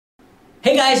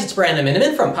Hey guys, it's Brandon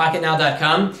Miniman from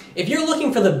PocketNow.com. If you're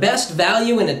looking for the best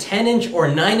value in a 10-inch or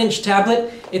 9-inch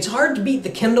tablet, it's hard to beat the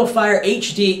Kindle Fire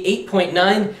HD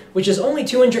 8.9, which is only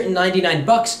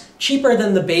 $299, cheaper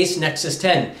than the base Nexus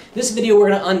 10. This video we're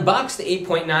going to unbox the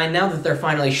 8.9 now that they're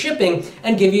finally shipping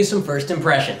and give you some first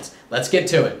impressions. Let's get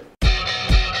to it.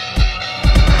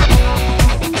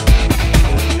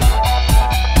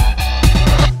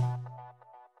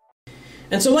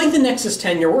 And so like the Nexus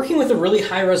 10, you're working with a really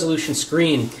high-resolution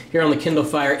screen here on the Kindle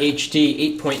Fire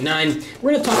HD 8.9.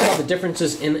 We're going to talk about the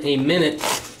differences in a minute.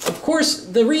 Of course,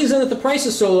 the reason that the price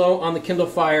is so low on the Kindle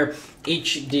Fire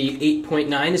HD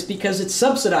 8.9 is because it's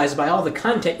subsidized by all the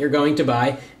content you're going to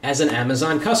buy as an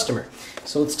Amazon customer.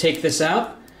 So let's take this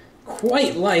out.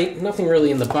 Quite light, nothing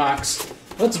really in the box.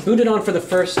 Let's boot it on for the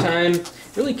first time.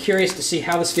 Really curious to see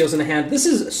how this feels in the hand. This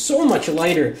is so much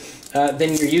lighter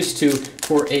than you're used to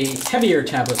for a heavier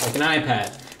tablet like an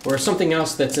iPad or something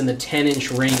else that's in the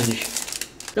 10-inch range.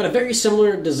 Got a very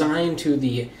similar design to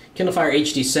the Kindle Fire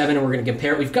HD 7, and we're going to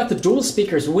compare it. We've got the dual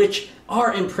speakers, which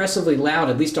are impressively loud,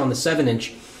 at least on the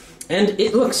 7-inch, and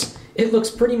it looks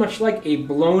pretty much like a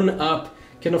blown-up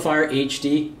Kindle Fire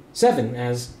HD 7,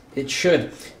 as it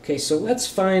should. Okay, so let's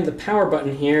find the power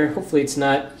button here. Hopefully it's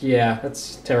not, yeah,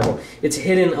 that's terrible. It's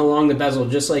hidden along the bezel,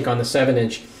 just like on the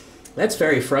 7-inch. That's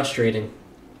very frustrating.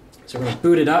 So we're going to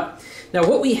boot it up. Now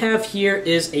what we have here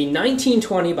is a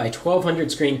 1920 by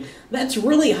 1200 screen. That's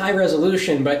really high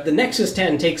resolution, but the Nexus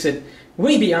 10 takes it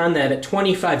way beyond that at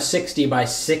 2560 by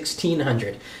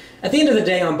 1600. At the end of the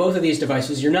day, on both of these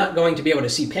devices, you're not going to be able to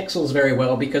see pixels very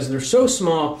well because they're so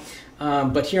small.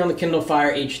 But here on the Kindle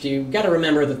Fire HD, you've got to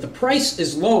remember that the price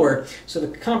is lower, so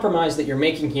the compromise that you're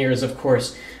making here is, of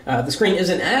course, the screen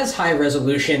isn't as high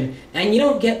resolution, and you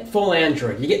don't get full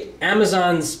Android. You get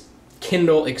Amazon's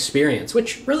Kindle experience,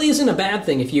 which really isn't a bad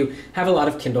thing if you have a lot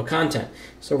of Kindle content.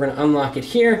 So we're going to unlock it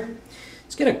here.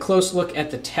 Let's get a close look at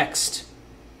the text.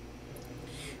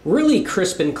 Really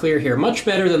crisp and clear here, much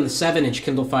better than the 7-inch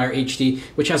Kindle Fire HD,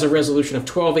 which has a resolution of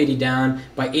 1280 down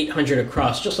by 800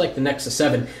 across, just like the Nexus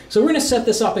 7. So we're going to set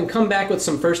this up and come back with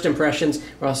some first impressions.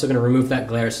 We're also going to remove that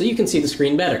glare so you can see the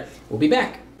screen better. We'll be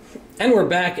back. And we're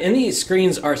back, and these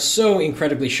screens are so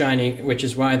incredibly shiny, which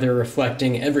is why they're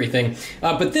reflecting everything.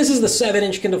 But this is the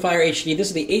 7-inch Kindle Fire HD, this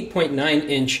is the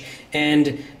 8.9-inch,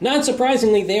 and not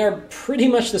surprisingly, they are pretty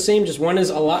much the same, just one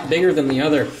is a lot bigger than the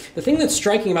other. The thing that's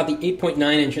striking about the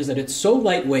 8.9-inch is that it's so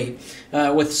lightweight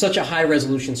with such a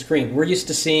high-resolution screen. We're used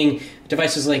to seeing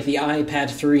devices like the iPad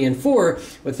 3 and 4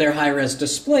 with their high-res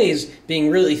displays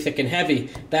being really thick and heavy.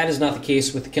 That is not the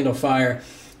case with the Kindle Fire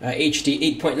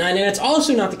HD 8.9, and it's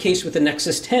also not the case with the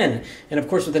Nexus 10. And of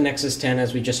course with the Nexus 10,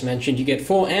 as we just mentioned, you get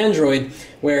full Android,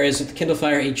 whereas with the Kindle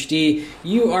Fire HD,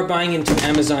 you are buying into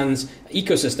Amazon's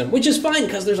ecosystem, which is fine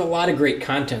because there's a lot of great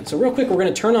content. So real quick, we're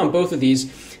going to turn on both of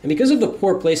these, and because of the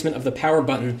poor placement of the power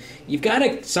button, you've got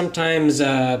to sometimes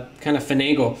kind of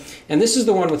finagle. And this is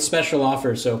the one with special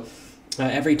offers, so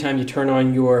every time you turn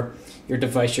on your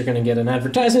device, you're going to get an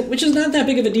advertisement, which is not that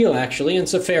big of a deal, actually, and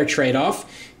it's a fair trade-off.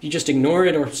 You just ignore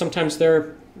it, or sometimes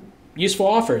they're useful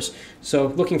offers. So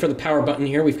looking for the power button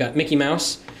here, we've got Mickey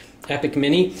Mouse, Epic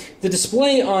Mini. The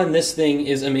display on this thing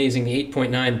is amazing, the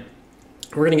 8.9.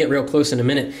 We're going to get real close in a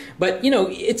minute. But, you know,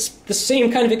 it's the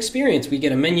same kind of experience. We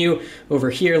get a menu over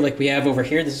here like we have over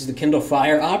here. This is the Kindle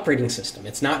Fire operating system.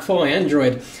 It's not full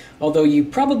Android, although you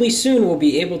probably soon will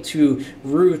be able to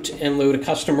root and load a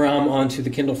custom ROM onto the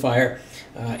Kindle Fire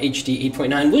HD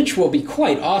 8.9, which will be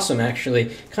quite awesome,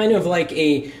 actually. Kind of like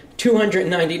a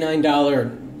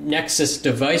 $299 Nexus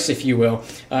device, if you will,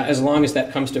 as long as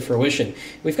that comes to fruition.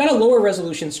 We've got a lower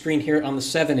resolution screen here on the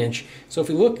 7-inch, so if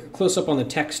we look close up on the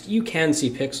text, you can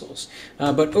see pixels.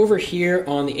 But over here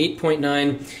on the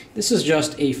 8.9, this is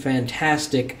just a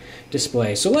fantastic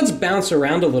display. So let's bounce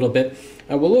around a little bit.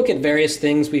 We'll look at various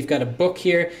things. We've got a book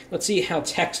here. Let's see how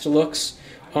text looks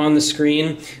on the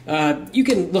screen. You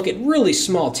can look at really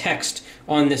small text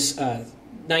on this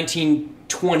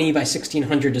 1920 by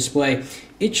 1600 display.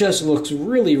 It just looks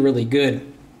really, really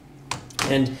good.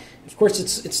 And of course,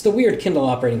 it's the weird Kindle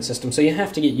operating system, so you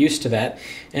have to get used to that.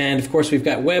 And of course, we've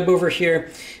got web over here.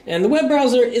 And the web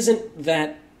browser isn't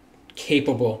that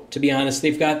capable, to be honest.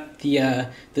 They've got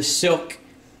the Silk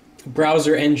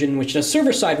browser engine, which does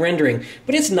server-side rendering,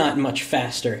 but it's not much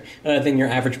faster than your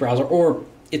average browser, or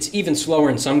it's even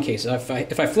slower in some cases.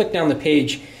 If I flick down the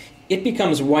page, it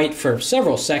becomes white for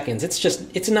several seconds.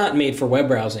 It's not made for web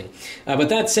browsing. But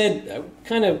that said,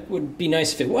 kind of would be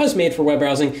nice if it was made for web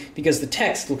browsing because the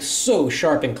text looks so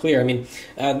sharp and clear. I mean,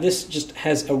 this just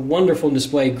has a wonderful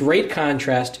display, great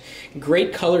contrast,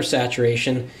 great color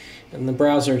saturation, and the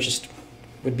browser just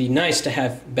would be nice to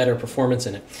have better performance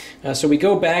in it. So we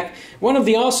go back. One of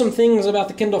the awesome things about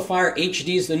the Kindle Fire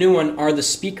HDs, the new one, are the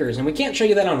speakers. And we can't show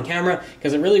you that on camera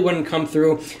because it really wouldn't come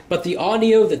through. But the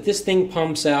audio that this thing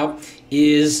pumps out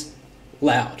is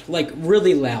loud, like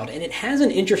really loud. And it has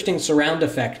an interesting surround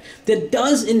effect that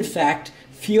does, in fact,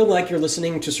 feel like you're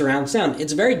listening to surround sound.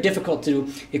 It's very difficult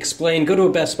to explain. Go to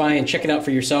a Best Buy and check it out for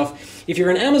yourself. If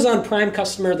you're an Amazon Prime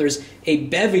customer, there's a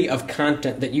bevy of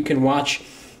content that you can watch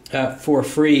for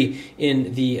free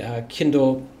in the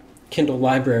Kindle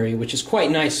library, which is quite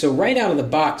nice. So right out of the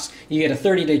box, you get a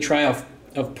 30-day trial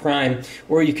of Prime,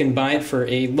 or you can buy it for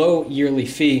a low yearly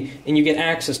fee, and you get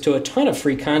access to a ton of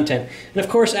free content. And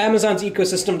of course, Amazon's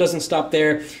ecosystem doesn't stop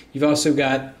there. You've also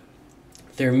got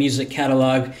their music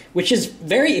catalog, which is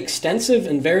very extensive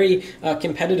and very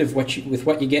competitive with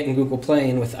what you get in Google Play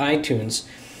and with iTunes.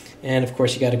 And of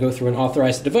course, you got to go through an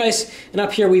authorized device. And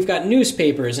up here, we've got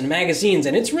newspapers and magazines,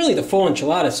 and it's really the full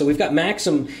enchilada. So we've got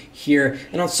Maxim here,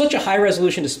 and on such a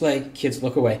high-resolution display, kids,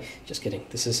 look away. Just kidding.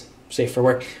 This is safe for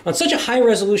work. On such a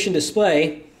high-resolution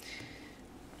display,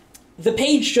 the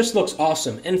page just looks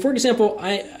awesome. And for example,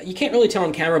 you can't really tell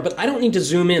on camera, but I don't need to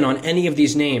zoom in on any of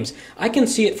these names. I can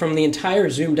see it from the entire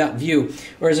zoomed out view.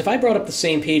 Whereas if I brought up the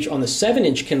same page on the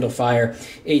 7-inch Kindle Fire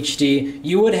HD,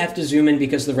 you would have to zoom in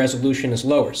because the resolution is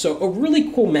lower. So a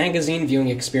really cool magazine viewing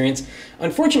experience.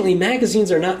 Unfortunately,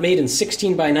 magazines are not made in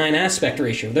 16:9 aspect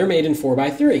ratio. They're made in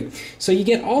 4:3. So you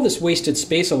get all this wasted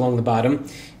space along the bottom.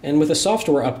 And with a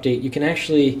software update,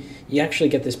 you actually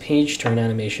get this page turn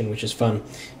animation, which is fun.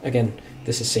 Again,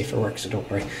 this is safe for work, so don't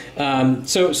worry.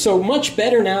 So much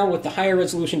better now with the higher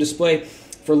resolution display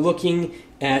for looking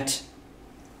at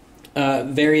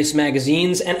various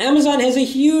magazines. And Amazon has a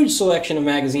huge selection of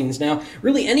magazines now.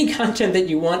 Really, any content that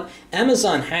you want,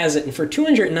 Amazon has it. And for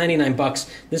 $299,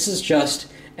 this is just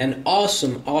an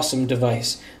awesome, awesome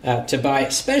device to buy,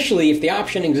 especially if the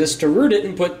option exists to root it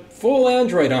and put full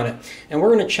Android on it. And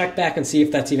we're going to check back and see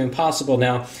if that's even possible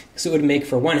now, because it would make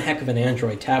for one heck of an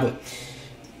Android tablet.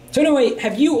 So anyway,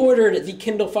 have you ordered the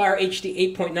Kindle Fire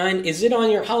HD 8.9? Is it on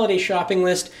your holiday shopping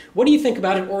list? What do you think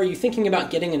about it, or are you thinking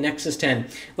about getting a Nexus 10?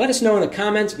 Let us know in the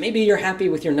comments. Maybe you're happy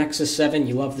with your Nexus 7,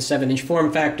 you love the 7-inch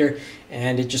form factor,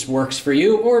 and it just works for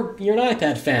you, or you're an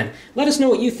iPad fan. Let us know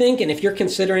what you think, and if you're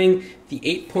considering the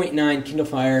 8.9 Kindle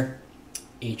Fire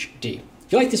HD.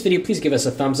 If you like this video, please give us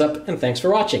a thumbs up, and thanks for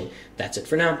watching. That's it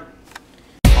for now.